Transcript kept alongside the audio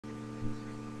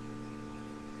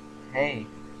Hey,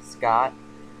 Scott.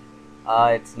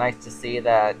 It's nice to see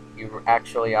that you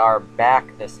actually are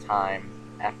back this time.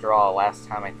 After all, last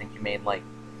time I think you made like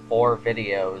 4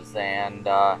 videos and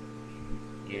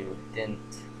you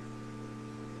didn't,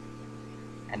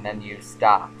 and then you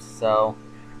stopped. So,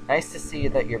 nice to see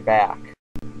that you're back.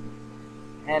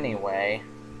 Anyway,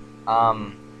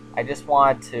 I just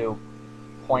wanted to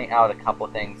point out a couple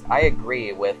of things. I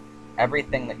agree with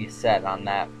everything that you said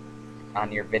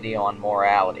on your video on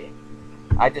morality.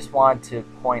 I just wanted to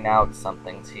point out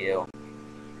something to you.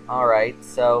 Alright,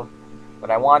 so what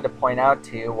I wanted to point out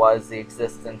to you was the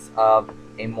existence of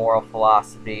a moral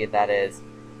philosophy that is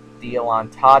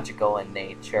deontological in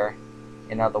nature.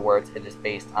 In other words, it is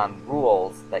based on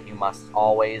rules that you must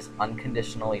always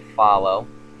unconditionally follow,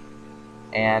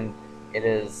 and it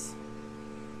is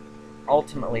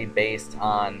ultimately based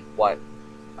on what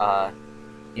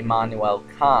Immanuel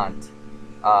Kant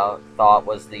thought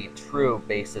was the true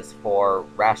basis for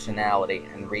rationality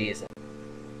and reason.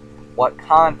 What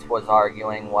Kant was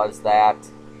arguing was that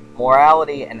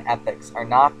morality and ethics are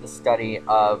not the study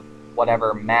of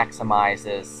whatever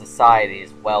maximizes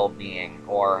society's well-being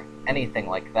or anything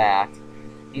like that.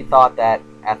 He thought that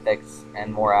ethics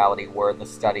and morality were the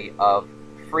study of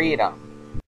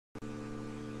freedom.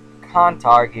 Kant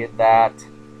argued that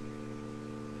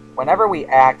whenever we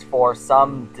act for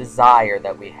some desire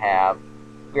that we have,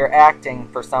 we are acting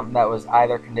for something that was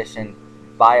either conditioned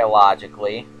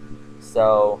biologically,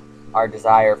 so our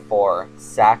desire for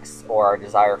sex or our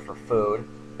desire for food.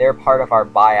 They're part of our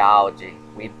biology.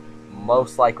 We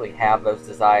most likely have those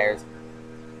desires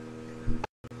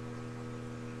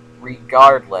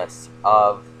regardless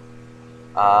of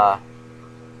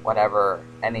whatever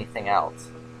anything else.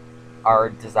 Our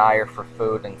desire for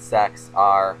food and sex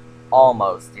are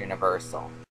almost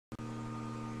universal.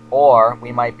 Or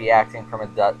we might be acting from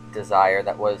a desire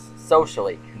that was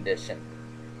socially conditioned.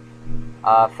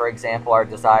 For example, our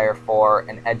desire for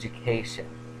an education.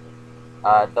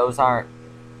 Those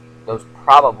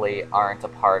probably aren't a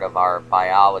part of our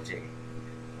biology.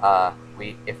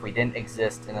 If we didn't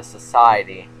exist in a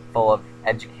society full of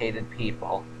educated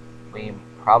people, we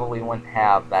probably wouldn't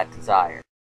have that desire.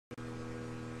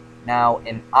 Now,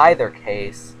 in either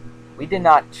case, we did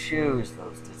not choose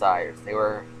those desires. They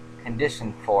were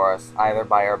conditioned for us either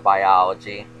by our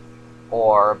biology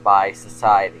or by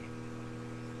society.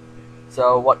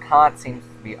 So what Kant seems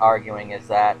to be arguing is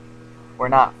that we're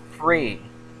not free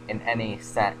in any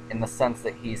sense, in the sense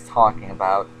that he's talking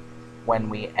about when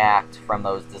we act from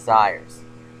those desires.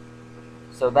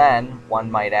 So then one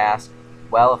might ask,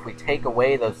 well, if we take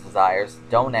away those desires,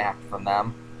 don't act from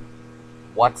them,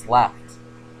 what's left?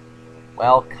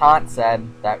 Well, Kant said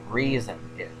that reason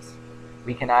is.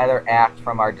 We can either act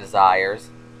from our desires,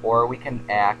 or we can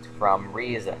act from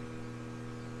reason.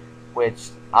 Which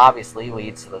obviously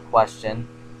leads to the question,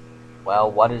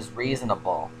 well, what is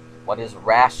reasonable? What is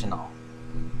rational?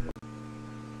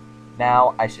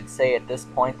 Now, I should say at this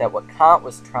point that what Kant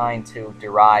was trying to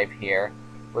derive here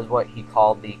was what he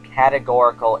called the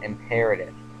categorical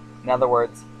imperative. In other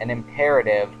words, an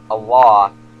imperative, a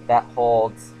law that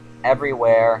holds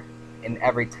everywhere, in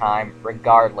every time,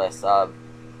 regardless of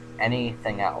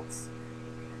anything else.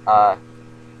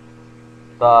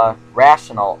 The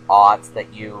rational oughts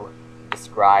that you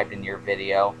described in your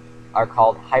video are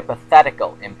called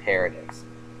hypothetical imperatives.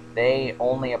 They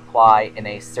only apply in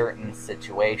a certain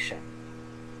situation.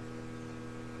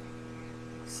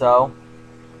 So,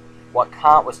 what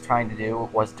Kant was trying to do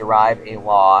was derive a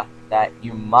law that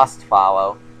you must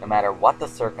follow no matter what the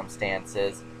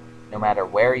circumstances, no matter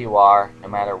where you are, no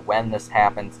matter when this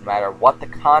happens, no matter what the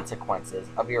consequences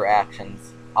of your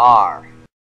actions are.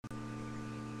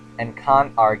 And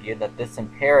Kant argued that this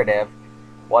imperative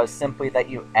was simply that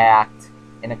you act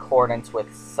in accordance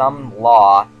with some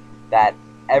law that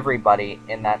everybody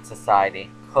in that society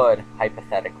could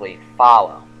hypothetically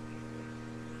follow.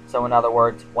 So in other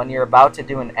words, when you're about to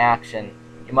do an action,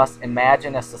 you must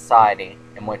imagine a society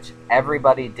in which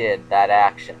everybody did that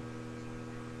action,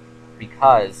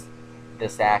 because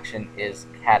this action is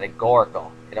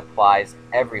categorical. It applies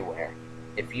everywhere.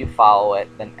 If you follow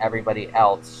it, then everybody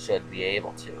else should be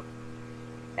able to.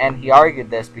 And he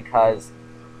argued this because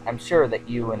I'm sure that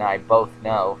you and I both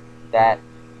know that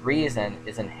reason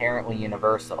is inherently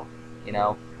universal. You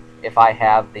know, if I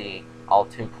have the all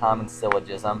too common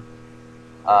syllogism,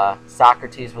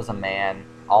 Socrates was a man,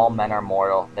 all men are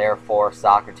mortal, therefore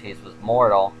Socrates was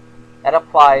mortal, that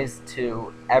applies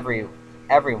to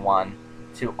everyone,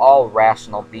 to all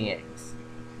rational beings.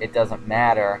 It doesn't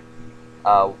matter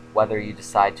whether you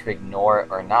decide to ignore it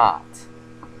or not.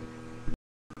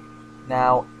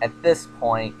 Now, at this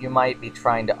point, you might be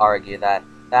trying to argue that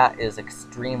that is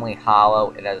extremely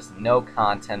hollow. It has no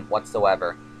content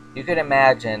whatsoever. You could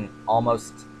imagine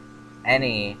almost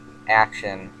any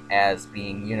action as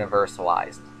being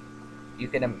universalized. You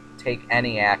can take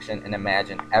any action and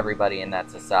imagine everybody in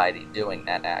that society doing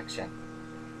that action.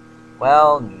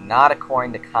 Well, not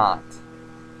according to Kant.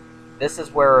 This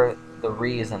is where the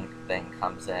reason thing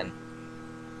comes in.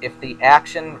 If the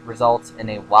action results in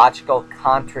a logical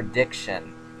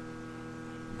contradiction,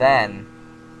 then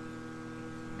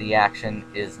the action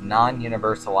is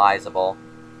non-universalizable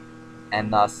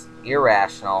and thus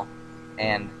irrational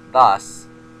and thus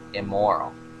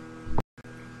immoral.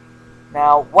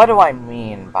 Now, what do I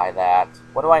mean by that?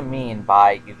 What do I mean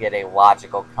by you get a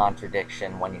logical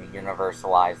contradiction when you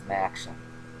universalize an action?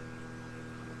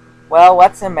 Well,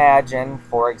 let's imagine,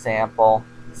 for example,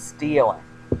 stealing.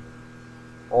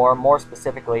 Or more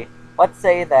specifically, let's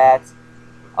say that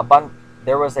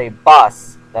there was a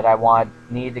bus that I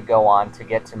needed to go on to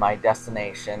get to my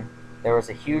destination. There was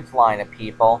a huge line of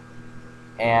people,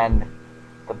 and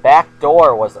the back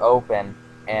door was open,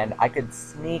 and I could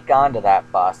sneak onto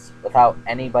that bus without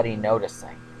anybody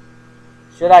noticing.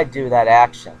 Should I do that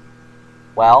action?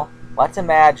 Well, let's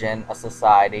imagine a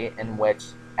society in which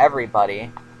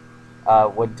everybody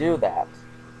would do that.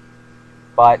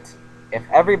 But if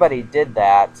everybody did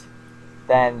that,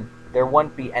 then there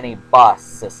wouldn't be any bus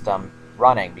system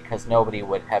running because nobody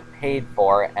would have paid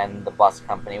for it and the bus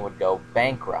company would go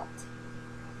bankrupt.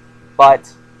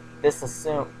 But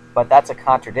that's a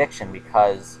contradiction,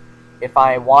 because if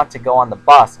I want to go on the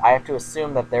bus, I have to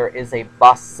assume that there is a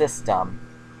bus system.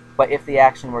 But if the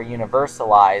action were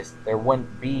universalized, there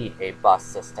wouldn't be a bus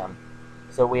system.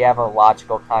 So we have a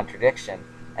logical contradiction,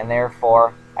 and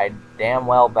therefore I damn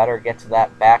well better get to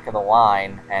that back of the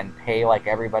line and pay like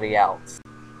everybody else.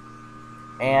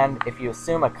 And if you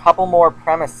assume a couple more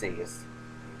premises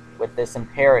with this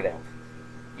imperative,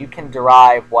 you can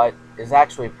derive what is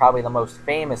actually probably the most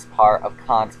famous part of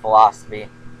Kant's philosophy,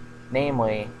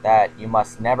 namely that you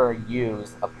must never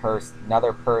use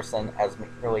another person as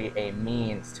merely a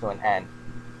means to an end.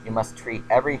 You must treat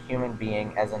every human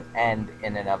being as an end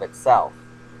in and of itself.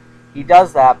 He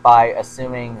does that by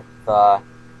assuming the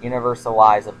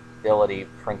universalizability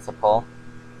principle,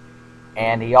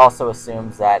 and he also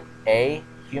assumes that A,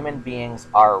 human beings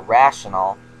are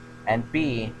rational, and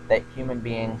B, that human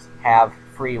beings have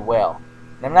free will.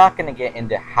 And I'm not going to get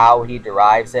into how he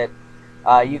derives it.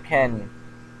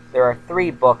 There are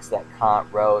 3 books that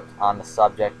Kant wrote on the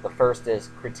subject. The first is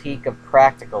Critique of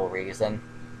Practical Reason.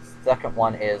 The second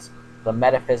one is The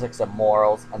Metaphysics of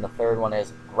Morals. And the third one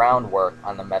is Groundwork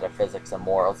on the Metaphysics of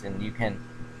Morals. And you can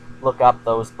look up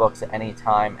those books at any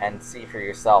time and see for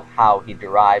yourself how he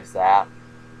derives that.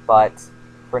 But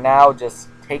for now, just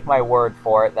take my word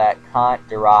for it that Kant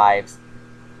derives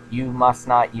you must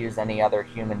not use any other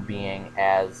human being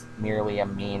as merely a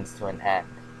means to an end.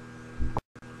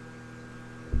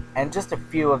 And just a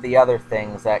few of the other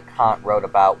things that Kant wrote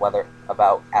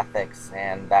about ethics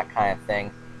and that kind of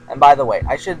thing. And by the way,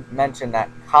 I should mention that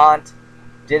Kant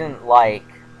didn't like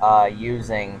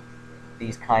using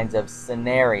these kinds of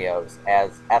scenarios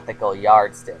as ethical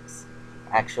yardsticks.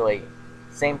 Actually,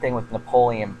 same thing with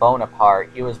Napoleon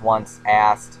Bonaparte. He was once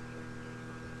asked,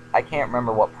 I can't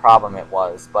remember what problem it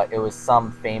was, but it was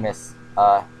some famous,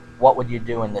 what would you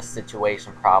do in this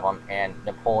situation problem, and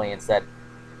Napoleon said,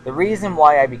 the reason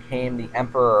why I became the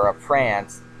Emperor of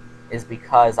France is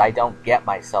because I don't get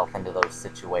myself into those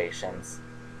situations.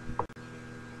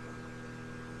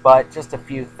 But just a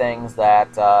few things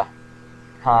that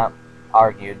Kant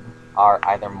argued are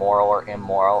either moral or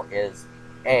immoral is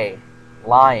A,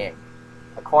 lying.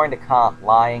 According to Kant,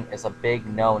 lying is a big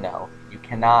no-no. You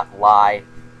cannot lie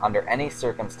under any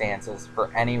circumstances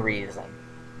for any reason.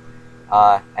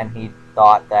 And he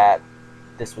thought that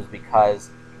this was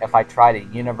because if I try to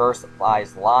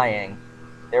universalize lying,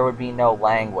 there would be no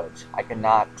language. I could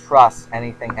not trust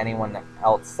anything anyone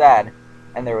else said,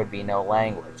 and there would be no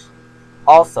language.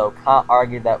 Also, Kant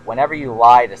argued that whenever you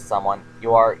lie to someone,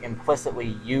 you are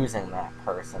implicitly using that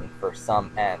person for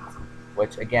some end,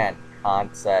 which again,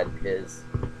 Kant said is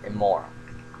immoral.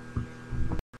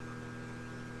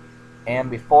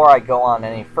 And before I go on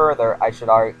any further, I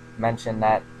should mention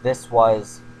that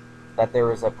there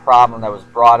was a problem that was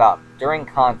brought up during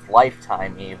Kant's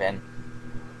lifetime even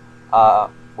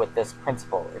with this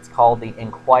principle. It's called the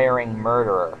inquiring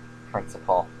murderer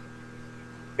principle.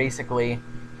 Basically,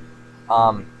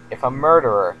 if a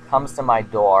murderer comes to my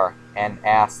door and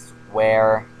asks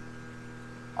where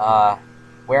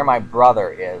my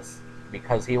brother is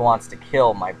because he wants to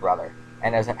kill my brother,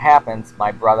 and as it happens,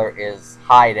 my brother is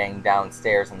hiding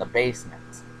downstairs in the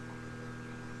basement.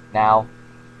 Now,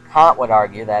 Kant would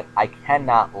argue that I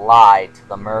cannot lie to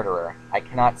the murderer. I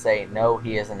cannot say, no,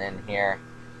 he isn't in here.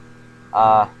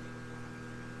 Now,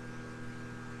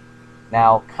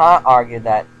 Kant argued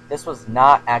that this was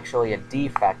not actually a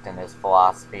defect in his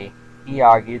philosophy. He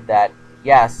argued that,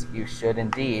 yes, you should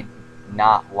indeed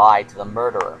not lie to the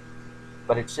murderer.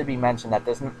 But it should be mentioned that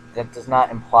that does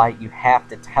not imply you have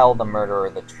to tell the murderer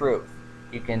the truth.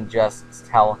 You can just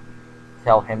tell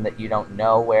him that you don't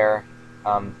know where,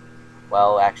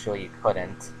 well, actually you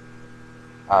couldn't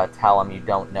tell him you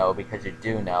don't know because you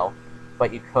do know,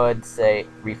 but you could say,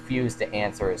 refuse to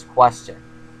answer his question.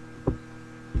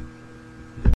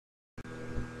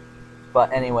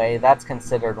 But anyway, that's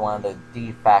considered one of the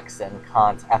defects in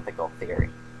Kant's ethical theory.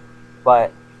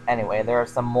 But anyway, there are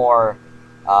some more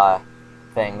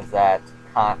things that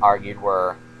Kant argued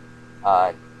were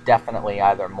definitely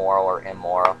either moral or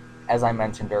immoral. As I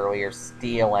mentioned earlier,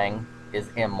 stealing is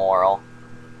immoral.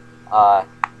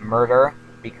 Murder,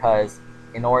 because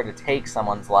in order to take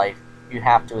someone's life, you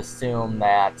have to assume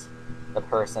that the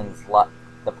person's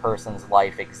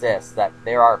life exists, that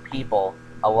there are people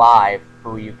alive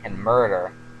who you can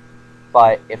murder.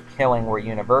 But if killing were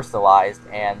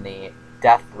universalized and the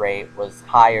death rate was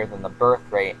higher than the birth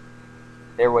rate,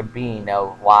 there would be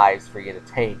no lives for you to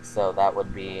take, so that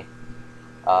would be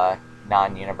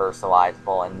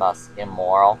non-universalizable and thus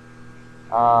immoral.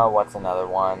 What's another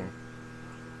one?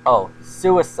 Oh,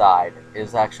 suicide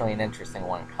is actually an interesting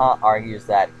one. Kant argues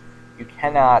that you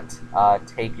cannot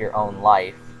take your own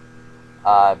life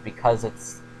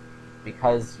because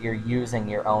you're using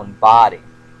your own body.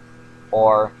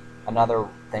 Or another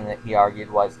thing that he argued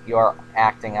was you are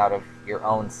acting out of your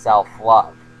own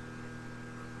self-love.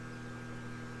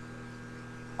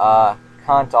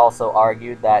 Kant also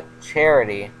argued that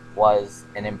charity was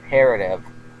an imperative.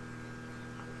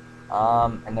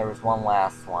 And there was one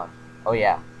last one. Oh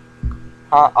yeah.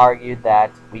 Kant argued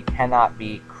that we cannot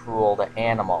be cruel to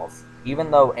animals.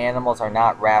 Even though animals are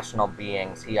not rational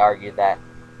beings, he argued that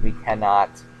we cannot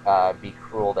be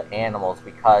cruel to animals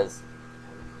because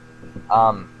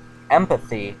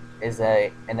empathy is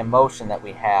an emotion that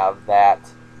we have that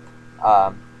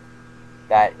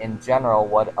that in general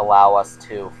would allow us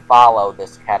to follow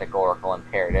this categorical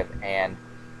imperative, and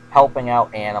helping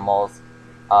out animals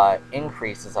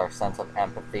increases our sense of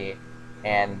empathy,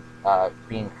 and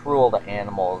being cruel to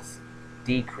animals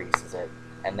decreases it,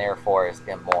 and therefore is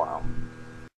immoral.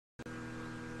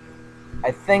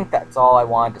 I think that's all I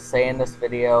wanted to say in this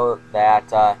video,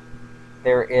 that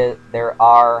there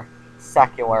are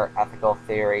secular ethical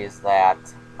theories that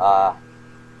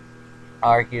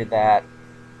argue that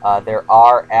there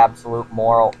are absolute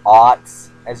moral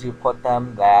oughts, as you put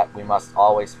them, that we must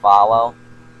always follow.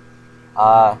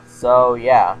 So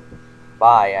yeah,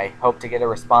 bye. I hope to get a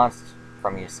response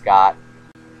from you, Scott.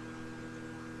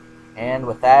 And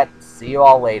with that, see you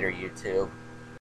all later, YouTube.